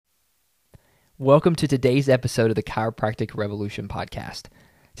Welcome to today's episode of the Chiropractic Revolution Podcast.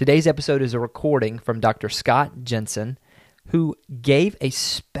 Today's episode is a recording from Dr. Scott Jensen, who gave a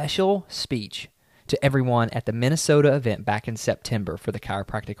special speech to everyone at the Minnesota event back in September for the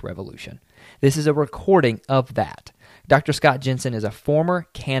Chiropractic Revolution. This is a recording of that. Dr. Scott Jensen is a former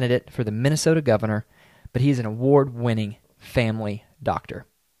candidate for the Minnesota governor, but he's an award-winning family doctor.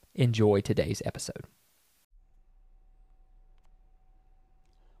 Enjoy today's episode.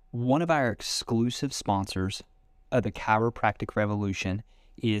 One of our exclusive sponsors of the Chiropractic Revolution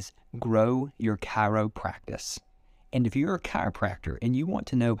is Grow Your Chiropractic. And if you're a chiropractor and you want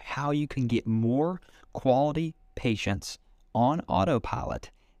to know how you can get more quality patients on autopilot,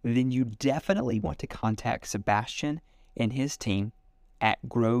 then you definitely want to contact Sebastian and his team at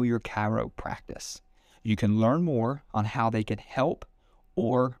Grow Your Chiropractic. You can learn more on how they can help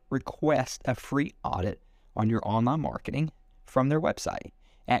or request a free audit on your online marketing from their website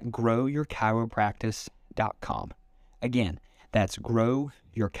at growyourchiropractic.com. Again, that's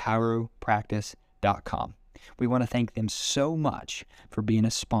growyourchiropractic.com. We want to thank them so much for being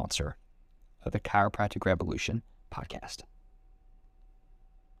a sponsor of the Chiropractic Revolution podcast.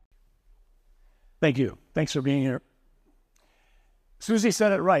 Thank you. Thanks for being here. Susie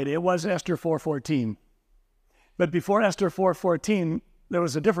said it right. It was Esther 4:14. But before Esther 4:14, there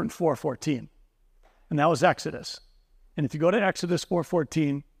was a different 4:14, and that was Exodus. And if you go to Exodus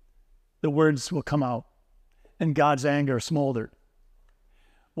 4:14, the words will come out, and God's anger smoldered.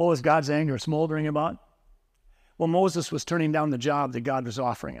 What was God's anger smoldering about? Well, Moses was turning down the job that God was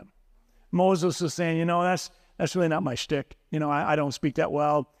offering him. Moses was saying, that's really not my shtick. I don't speak that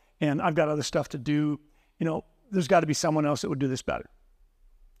well, and I've got other stuff to do. There's got to be someone else that would do this better.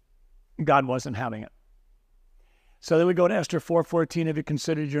 God wasn't having it. So then we go to Esther 4:14, if you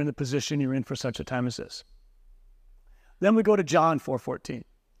considered you're in the position you're in for such a time as this. Then we go to John 4:14.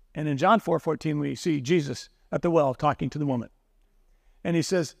 And in John 4:14, we see Jesus at the well talking to the woman. And he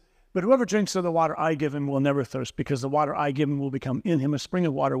says, "But whoever drinks of the water I give him will never thirst, because the water I give him will become in him a spring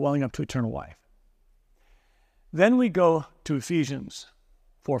of water welling up to eternal life." Then we go to Ephesians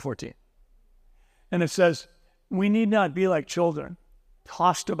 4:14. And it says, "We need not be like children,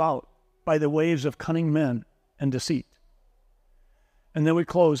 tossed about by the waves of cunning men and deceit." And then we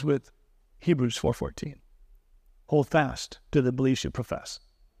close with Hebrews 4:14. "Hold fast to the beliefs you profess."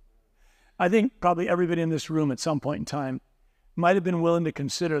 I think probably everybody in this room at some point in time might have been willing to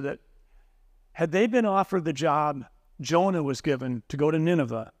consider that had they been offered the job Jonah was given to go to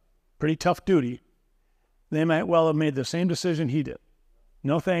Nineveh, pretty tough duty, they might well have made the same decision he did.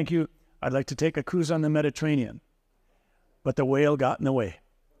 No, thank you. I'd like to take a cruise on the Mediterranean. But the whale got in the way.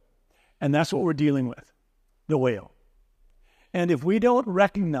 And that's what we're dealing with, the whale. And if we don't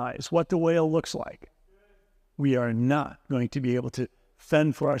recognize what the whale looks like, we are not going to be able to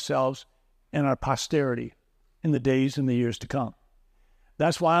fend for ourselves and our posterity in the days and the years to come.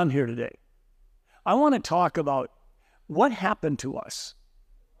 That's why I'm here today. I want to talk about what happened to us,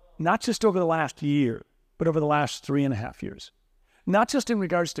 not just over the last year, but over the last 3.5 years. Not just in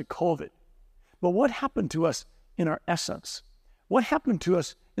regards to COVID, but what happened to us in our essence. What happened to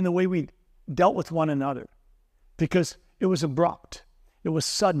us in the way we dealt with one another. Because it was abrupt, it was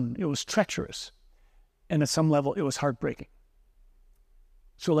sudden, it was treacherous, and at some level it was heartbreaking.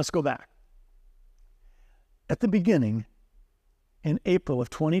 So let's go back. At the beginning, in April of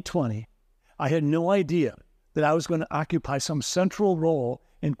 2020, I had no idea that I was going to occupy some central role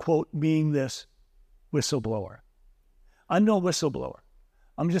in, quote, being this whistleblower. I'm no whistleblower.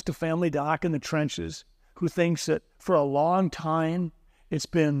 I'm just a family doc in the trenches who thinks that for a long time it's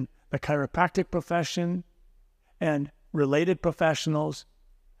been the chiropractic profession and related professionals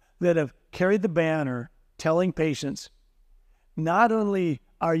that have carried the banner telling patients, not only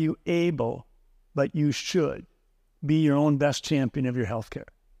are you able, but you should be your own best champion of your healthcare.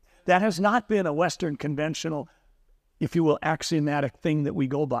 That has not been a Western conventional, if you will, axiomatic thing that we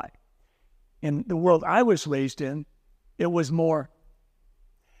go by. In the world I was raised in, it was more,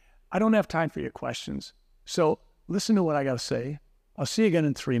 I don't have time for your questions, so listen to what I got to say. I'll see you again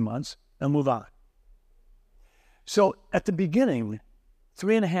in 3 months, and move on. So at the beginning,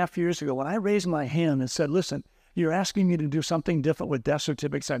 3.5 years ago, when I raised my hand and said, listen, you're asking me to do something different with death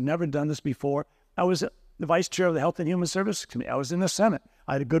certificates. I've never done this before. I was the vice chair of the Health and Human Services Committee. I was in the Senate.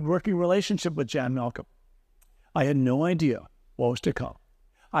 I had a good working relationship with Jan Malcolm. I had no idea what was to come.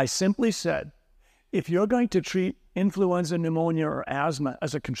 I simply said, if you're going to treat influenza, pneumonia, or asthma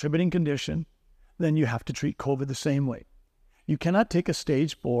as a contributing condition, then you have to treat COVID the same way. You cannot take a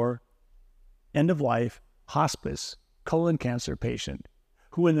stage 4, end-of-life, hospice, colon cancer patient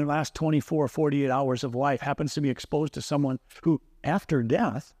who in the last 24 or 48 hours of life happens to be exposed to someone who, after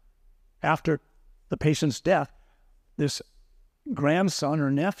death, after the patient's death, this grandson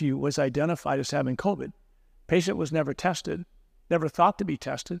or nephew was identified as having COVID. Patient was never tested, never thought to be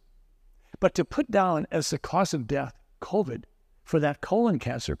tested. But to put down as the cause of death COVID for that colon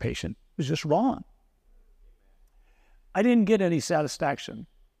cancer patient was just wrong. I didn't get any satisfaction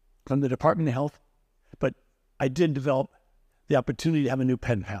from the Department of Health, but I did develop the opportunity to have a new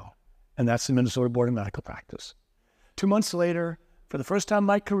pen pal, and that's the Minnesota Board of Medical Practice. 2 months later, for the first time in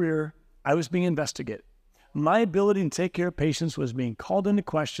my career, I was being investigated. My ability to take care of patients was being called into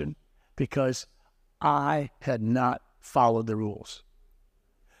question because I had not followed the rules.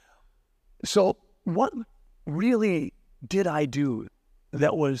 So what really did I do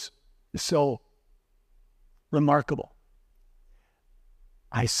that was so remarkable?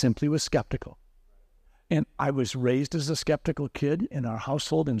 I simply was skeptical. And I was raised as a skeptical kid in our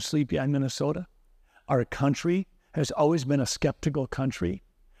household in Sleepy Eye, Minnesota. Our country has always been a skeptical country.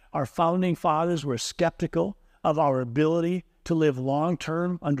 Our founding fathers were skeptical of our ability to live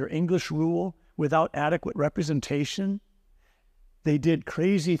long-term under English rule without adequate representation. They did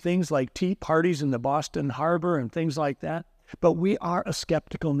crazy things like tea parties in the Boston Harbor and things like that. But we are a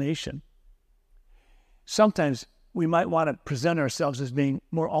skeptical nation. Sometimes we might want to present ourselves as being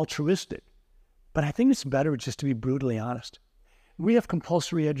more altruistic. But I think it's better just to be brutally honest. We have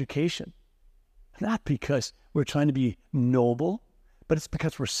compulsory education, not because we're trying to be noble, but it's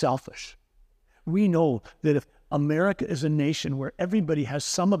because we're selfish. We know that if America is a nation where everybody has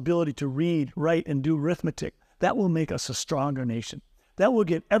some ability to read, write, and do arithmetic, that will make us a stronger nation. That will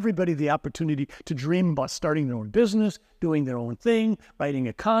give everybody the opportunity to dream about starting their own business, doing their own thing, writing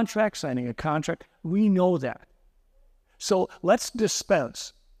a contract, signing a contract. We know that. So let's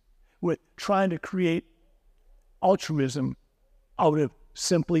dispense with trying to create altruism out of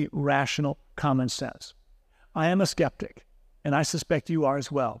simply rational common sense. I am a skeptic, and I suspect you are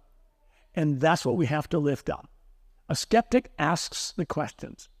as well. And that's what we have to lift up. A skeptic asks the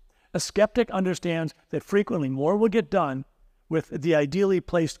questions. A skeptic understands that frequently more will get done with the ideally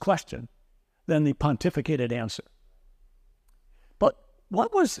placed question than the pontificated answer. But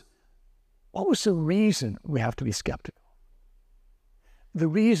what was the reason we have to be skeptical? The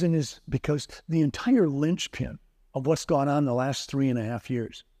reason is because the entire linchpin of what's gone on in the last 3.5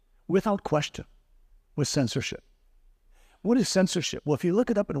 years, without question, was censorship. What is censorship? Well, if you look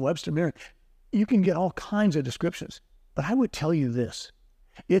it up in Webster Merriam, you can get all kinds of descriptions. But I would tell you this.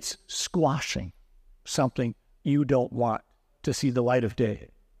 It's squashing something you don't want to see the light of day.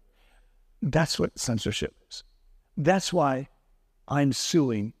 That's what censorship is. That's why I'm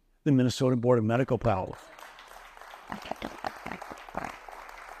suing the Minnesota Board of Medical Practice.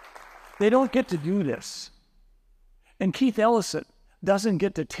 They don't get to do this. And Keith Ellison doesn't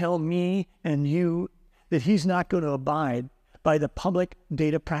get to tell me and you that he's not going to abide by the Public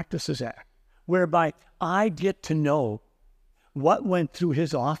Data Practices Act, whereby I get to know what went through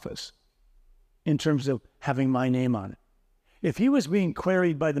his office in terms of having my name on it. If he was being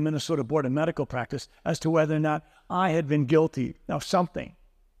queried by the Minnesota Board of Medical Practice as to whether or not I had been guilty of something,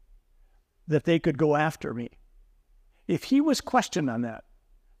 that they could go after me. If he was questioned on that,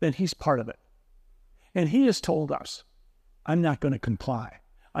 then he's part of it. And he has told us, I'm not going to comply.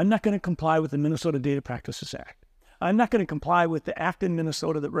 I'm not going to comply with the Minnesota Data Practices Act. I'm not going to comply with the act in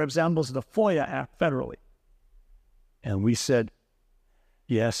Minnesota that resembles the FOIA Act federally. And we said,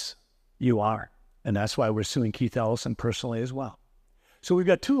 yes, you are. And that's why we're suing Keith Ellison personally as well. So we've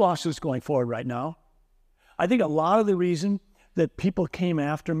got 2 lawsuits going forward right now. I think a lot of the reason that people came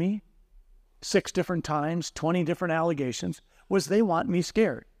after me 6 different times, 20 different allegations, was they want me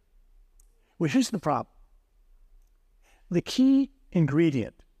scared. Well, here's the problem. The key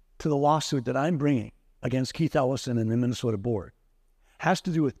ingredient to the lawsuit that I'm bringing against Keith Ellison and the Minnesota Board has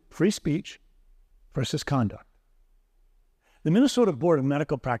to do with free speech versus conduct. The Minnesota Board of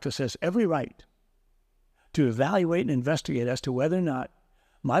Medical Practice has every right to evaluate and investigate as to whether or not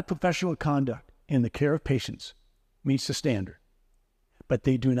my professional conduct in the care of patients meets the standard. But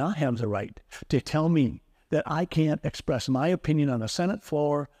they do not have the right to tell me that I can't express my opinion on a Senate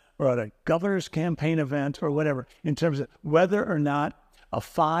floor or at a governor's campaign event or whatever in terms of whether or not a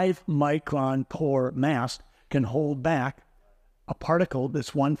 5-micron pore mask can hold back a particle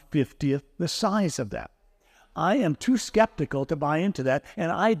that's 1/50th the size of that. I am too skeptical to buy into that,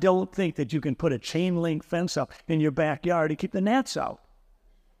 and I don't think that you can put a chain link fence up in your backyard to keep the gnats out.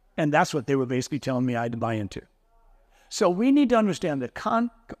 And that's what they were basically telling me I had to buy into. So we need to understand that,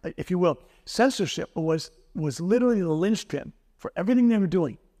 if you will, censorship was literally the linchpin for everything they were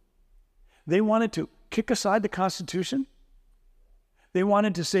doing. They wanted to kick aside the Constitution. They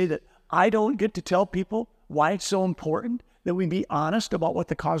wanted to say that I don't get to tell people why it's so important that we be honest about what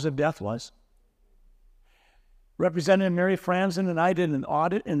the cause of death was. Representative Mary Franzen and I did an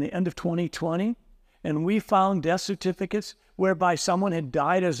audit in the end of 2020, and we found death certificates whereby someone had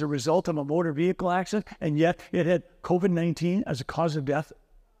died as a result of a motor vehicle accident, and yet it had COVID-19 as a cause of death.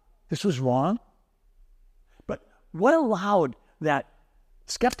 This was wrong. But what allowed that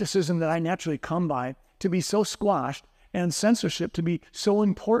skepticism that I naturally come by to be so squashed and censorship to be so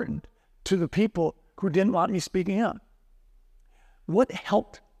important to the people who didn't want me speaking up? What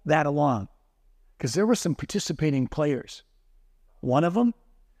helped that along? Because there were some participating players. One of them,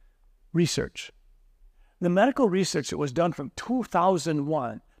 research. The medical research that was done from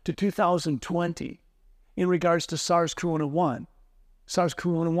 2001 to 2020 in regards to SARS-CoV-1,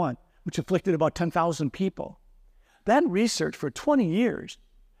 which afflicted about 10,000 people. That research for 20 years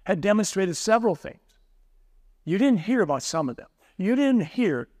had demonstrated several things. You didn't hear about some of them. You didn't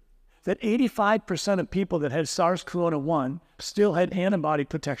hear that 85% of people that had SARS-CoV-1 still had antibody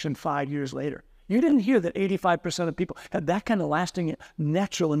protection 5 years later. You didn't hear that 85% of people had that kind of lasting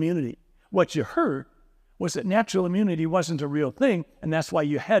natural immunity. What you heard was that natural immunity wasn't a real thing, and that's why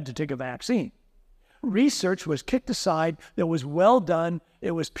you had to take a vaccine. Research was kicked aside, it was well done,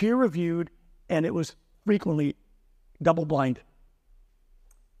 it was peer-reviewed, and it was frequently double-blinded.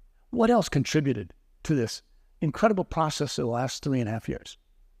 What else contributed to this incredible process of the last 3.5 years?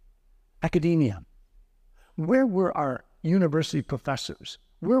 Academia. Where were our university professors?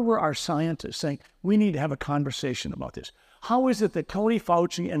 Where were our scientists saying, we need to have a conversation about this? How is it that Tony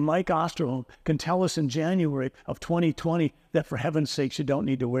Fauci and Mike Osterholm can tell us in January of 2020 that for heaven's sakes you don't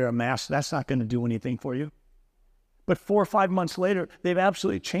need to wear a mask? That's not going to do anything for you. But 4 or 5 months later, they've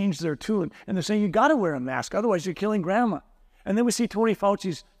absolutely changed their tune, and they're saying you got to wear a mask, otherwise you're killing grandma. And then we see Tony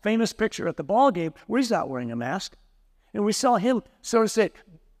Fauci's famous picture at the ball game where he's not wearing a mask. And we saw him sort of say,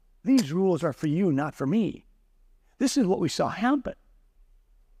 these rules are for you, not for me. This is what we saw happen.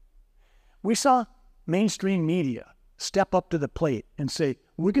 We saw mainstream media step up to the plate and say,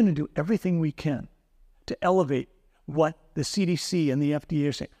 we're going to do everything we can to elevate what the CDC and the FDA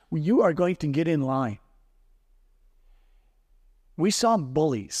are saying. You are going to get in line. We saw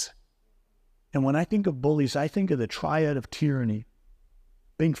bullies. And when I think of bullies, I think of the triad of tyranny: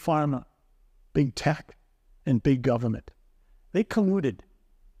 big pharma, big tech, and big government. They colluded.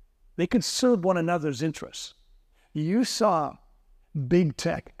 They could serve one another's interests. You saw big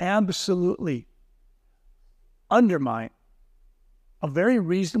tech absolutely undermine a very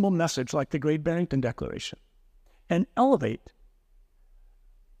reasonable message like the Great Barrington Declaration and elevate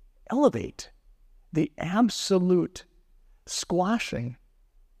the absolute squashing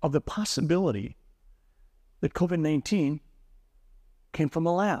of the possibility that COVID-19 came from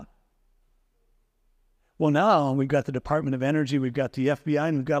a lab. Well, now we've got the Department of Energy, we've got the FBI,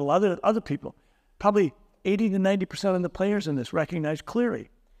 and we've got a lot of other people. Probably 80 to 90% of the players in this recognize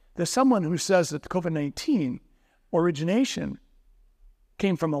clearly that someone who says that the COVID-19 origination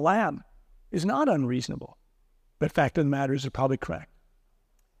came from a lab is not unreasonable. But the fact of the matter is they're probably correct.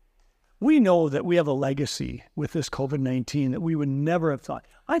 We know that we have a legacy with this COVID-19 that we would never have thought.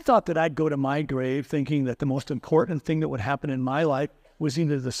 I thought that I'd go to my grave thinking that the most important thing that would happen in my life was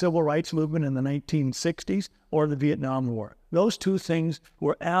either the civil rights movement in the 1960s or the Vietnam War. Those two things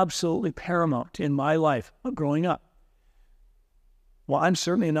were absolutely paramount in my life growing up. Well, I'm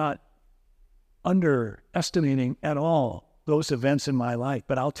certainly not underestimating at all those events in my life,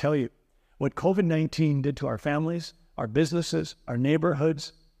 but I'll tell you, what COVID-19 did to our families, our businesses, our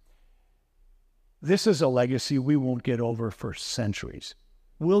neighborhoods, this is a legacy we won't get over for centuries.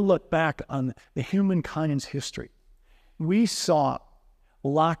 We'll look back on the humankind's history. We saw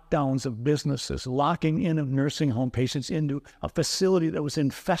lockdowns of businesses, locking in of nursing home patients into a facility that was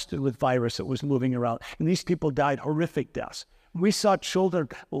infested with virus that was moving around. And these people died horrific deaths. We saw children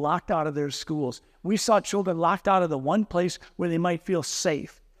locked out of their schools. We saw children locked out of the one place where they might feel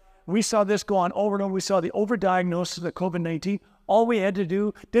safe. We saw this go on over and over. We saw the overdiagnosis of COVID-19. All we had to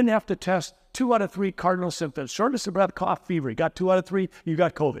do, didn't have to test 2 out of 3 cardinal symptoms. Shortness of breath, cough, fever. You got 2 out of 3, you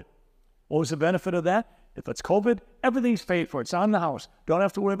got COVID. What was the benefit of that? If it's COVID, everything's paid for. It's on the house. Don't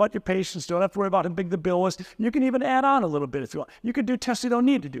have to worry about your patients. Don't have to worry about how big the bill was. You can even add on a little bit if you want. You can do tests you don't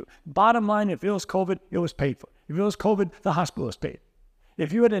need to do. Bottom line, if it was COVID, it was paid for. If it was COVID, the hospital was paid.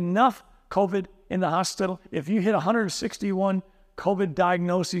 If you had enough COVID in the hospital, if you hit 161 COVID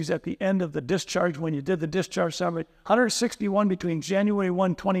diagnoses at the end of the discharge when you did the discharge summary, 161 between January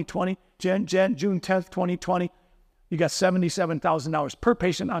 1, 2020, June 10th, 2020, you got $77,000 per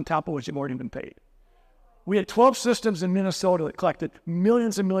patient on top of what you've already been paid. We had 12 systems in Minnesota that collected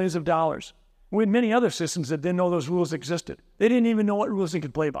millions and millions of dollars. We had many other systems that didn't know those rules existed. They didn't even know what rules they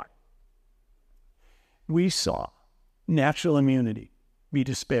could play by. We saw natural immunity be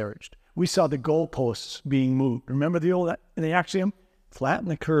disparaged. We saw the goalposts being moved. Remember the axiom? Flatten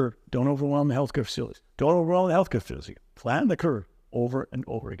the curve. Don't overwhelm the healthcare facilities. Don't overwhelm the healthcare facilities. Flatten the curve over and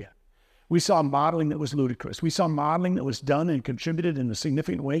over again. We saw modeling that was ludicrous. We saw modeling that was done and contributed in a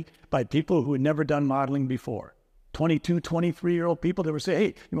significant way by people who had never done modeling before. 22, 23-year-old people that were saying,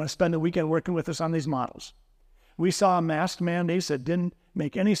 hey, you want to spend the weekend working with us on these models? We saw mask mandates that didn't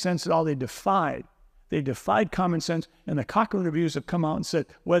make any sense at all. They defied common sense, and the Cochrane reviews have come out and said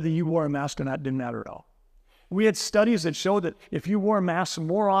whether you wore a mask or not didn't matter at all. We had studies that showed that if you wore masks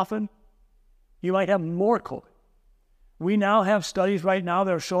more often, you might have more COVID. We now have studies right now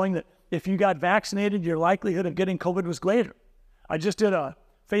that are showing that if you got vaccinated, your likelihood of getting COVID was greater. I just did a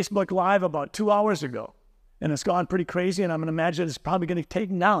Facebook Live about 2 hours ago, and it's gone pretty crazy, and I'm going to imagine it's probably going to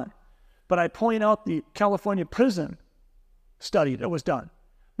take down. But I point out the California prison study that was done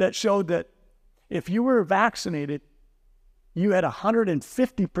that showed that if you were vaccinated, you had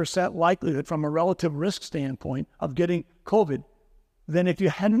 150% likelihood from a relative risk standpoint of getting COVID than if you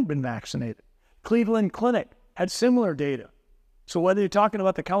hadn't been vaccinated. Cleveland Clinic had similar data. So whether you're talking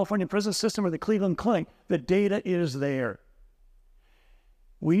about the California prison system or the Cleveland Clinic, the data is there.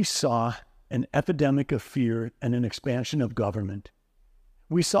 We saw an epidemic of fear and an expansion of government.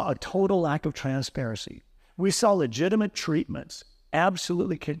 We saw a total lack of transparency. We saw legitimate treatments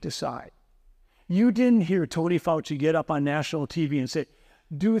absolutely kicked aside. You didn't hear Tony Fauci get up on national TV and say,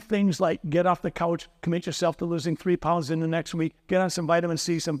 do things like get off the couch, commit yourself to losing 3 pounds in the next week, get on some vitamin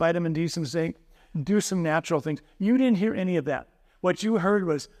C, some vitamin D, some zinc, do some natural things. You didn't hear any of that. What you heard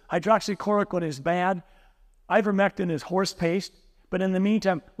was hydroxychloroquine is bad, ivermectin is horse paste, but in the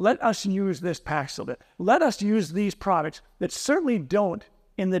meantime, let us use this Paxlovid. Let us use these products that certainly don't,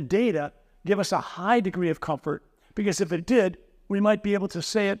 in the data, give us a high degree of comfort, because if it did, we might be able to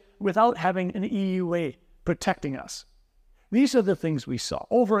say it without having an EUA protecting us. These are the things we saw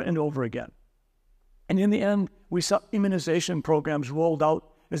over and over again. And in the end, we saw immunization programs rolled out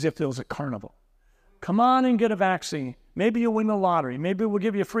as if there was a carnival. Come on and get a vaccine. Maybe you'll win the lottery. Maybe we'll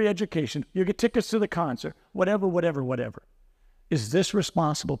give you free education. You'll get tickets to the concert. Whatever. Is this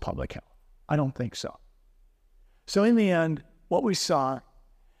responsible public health? I don't think so. So in the end, what we saw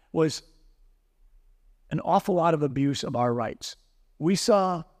was an awful lot of abuse of our rights. We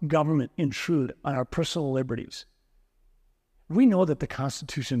saw government intrude on our personal liberties. We know that the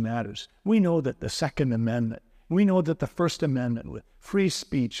Constitution matters. We know that the Second Amendment, we know that the First Amendment with free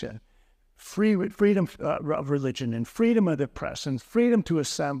speech and freedom of religion and freedom of the press and freedom to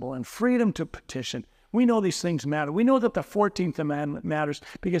assemble and freedom to petition, we know these things matter. We know that the 14th Amendment matters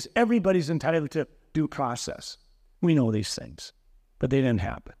because everybody's entitled to due process. We know these things, but they didn't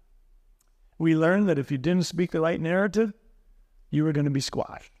happen. We learned that if you didn't speak the right narrative, you were going to be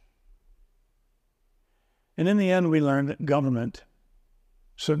squashed. And in the end, we learned that government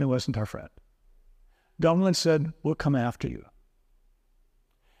certainly wasn't our friend. Government said, we'll come after you.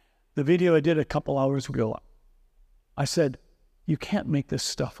 The video I did a couple hours ago, I said, you can't make this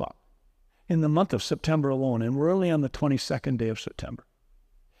stuff up. In the month of September alone, and we're only on the 22nd day of September,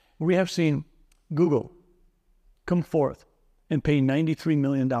 we have seen Google come forth and pay $93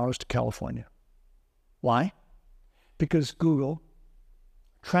 million to California. Why? Because Google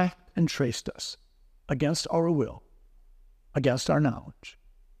tracked and traced us against our will, against our knowledge.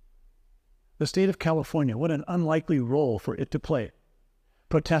 The state of California, what an unlikely role for it to play,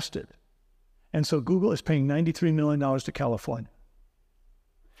 protested. And so Google is paying $93 million to California.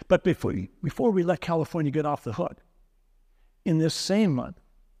 But before we let California get off the hook, in this same month,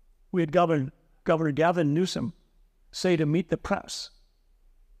 we had Governor Gavin Newsom say to Meet the Press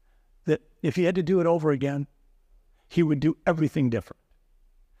that if he had to do it over again, he would do everything different.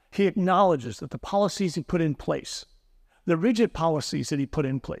 He acknowledges that the policies he put in place, the rigid policies that he put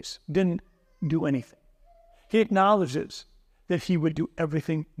in place, didn't do anything. He acknowledges that he would do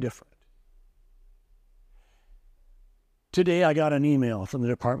everything different. Today, I got an email from the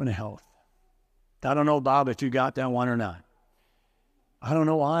Department of Health. I don't know, Bob, if you got that one or not. I don't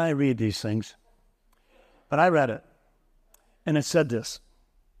know why I read these things, but I read it. And it said this: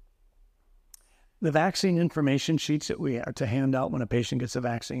 the vaccine information sheets that we are to hand out when a patient gets a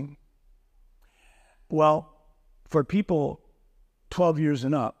vaccine, well, for people 12 years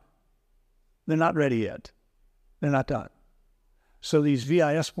and up, they're not ready yet. They're not done. So these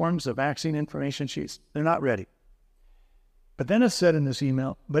VIS forms, the vaccine information sheets, they're not ready. But then it said in this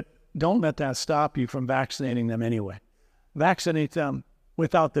email, but don't let that stop you from vaccinating them anyway. Vaccinate them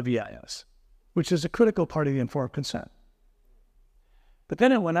without the VIS, which is a critical part of the informed consent. But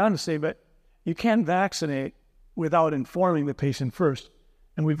then it went on to say, but you can't vaccinate without informing the patient first.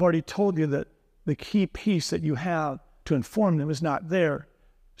 And we've already told you that the key piece that you have to inform them is not there.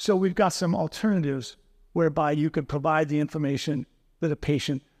 So we've got some alternatives whereby you could provide the information that a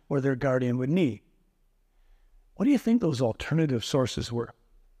patient or their guardian would need. What do you think those alternative sources were?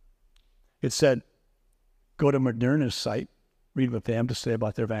 It said, go to Moderna's site, read what they have to say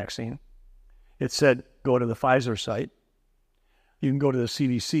about their vaccine. It said, go to the Pfizer site. You can go to the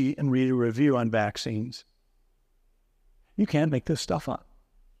CDC and read a review on vaccines. You can't make this stuff up.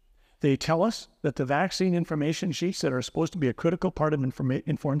 They tell us that the vaccine information sheets that are supposed to be a critical part of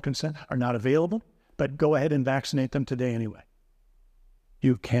informed consent are not available, but go ahead and vaccinate them today anyway.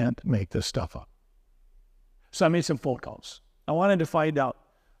 You can't make this stuff up. So I made some phone calls. I wanted to find out,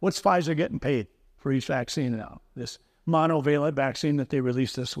 what's Pfizer getting paid for each vaccine now, this monovalent vaccine that they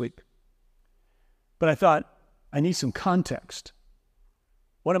released this week? But I thought, I need some context.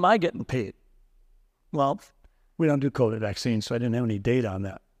 What am I getting paid? Well, we don't do COVID vaccines, so I didn't have any data on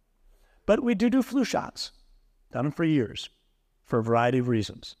that. But we do flu shots. Done them for years, for a variety of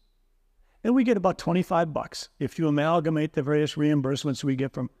reasons. And we get about $25 if you amalgamate the various reimbursements we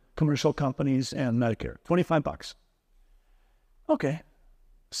get from commercial companies and Medicare. $25. Okay.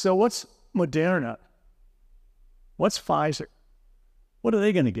 So what's Moderna? What's Pfizer? What are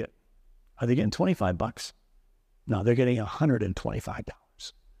they going to get? Are they getting $25? No, they're getting $125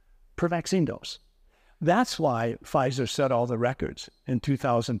 per vaccine dose. That's why Pfizer set all the records in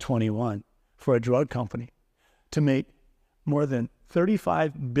 2021 for a drug company to make more than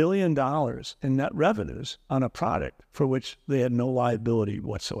 $35 billion in net revenues on a product for which they had no liability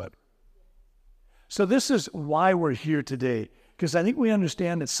whatsoever. So this is why we're here today, because I think we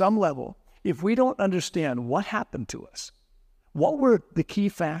understand at some level, if we don't understand what happened to us, what were the key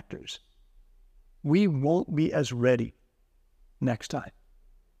factors, we won't be as ready next time.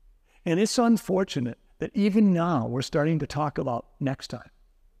 And it's unfortunate that even now we're starting to talk about next time.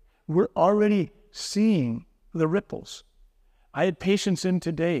 We're already seeing the ripples. I had patients in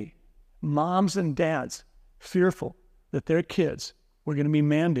today, moms and dads, fearful that their kids were going to be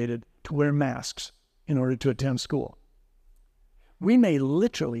mandated to wear masks in order to attend school. We may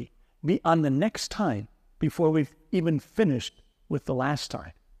literally be on the next time before we've even finished with the last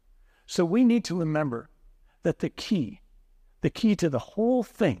time. So we need to remember that the key to the whole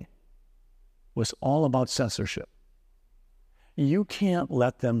thing was all about censorship. You can't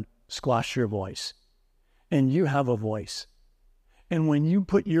let them squash your voice. And you have a voice. And when you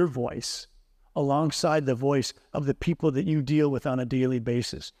put your voice alongside the voice of the people that you deal with on a daily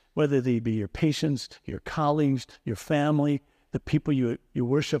basis, whether they be your patients, your colleagues, your family, the people you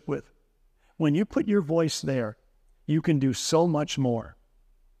worship with, when you put your voice there, you can do so much more.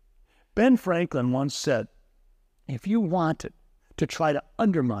 Ben Franklin once said, if you wanted to try to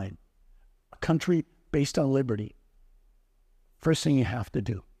undermine a country based on liberty, first thing you have to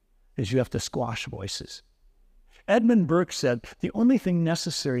do is you have to squash voices. Edmund Burke said, the only thing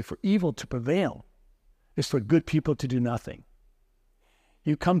necessary for evil to prevail is for good people to do nothing.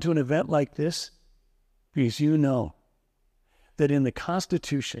 You come to an event like this because you know that in the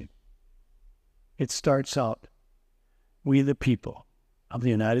Constitution, it starts out, we the people of the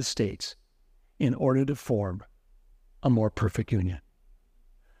United States, in order to form a more perfect union.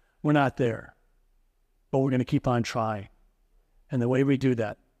 We're not there, but we're going to keep on trying. And the way we do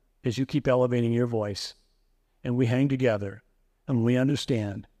that is you keep elevating your voice, and we hang together, and we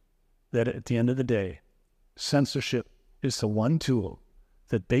understand that at the end of the day, censorship is the one tool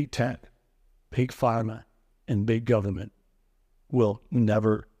that big tech, big pharma, and big government will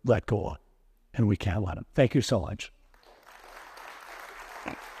never let go of, and we can't let them. Thank you so much.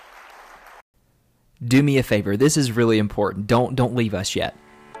 Do me a favor. This is really important. Don't leave us yet.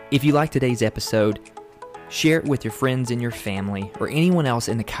 If you like today's episode, share it with your friends and your family or anyone else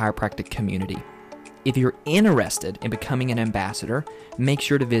in the chiropractic community. If you're interested in becoming an ambassador, make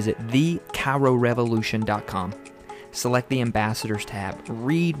sure to visit thechirorevolution.com. Select the ambassadors tab,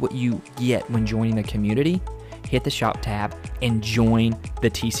 read what you get when joining the community, hit the shop tab, and join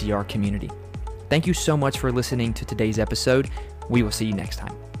the TCR community. Thank you so much for listening to today's episode. We will see you next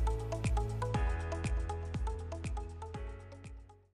time.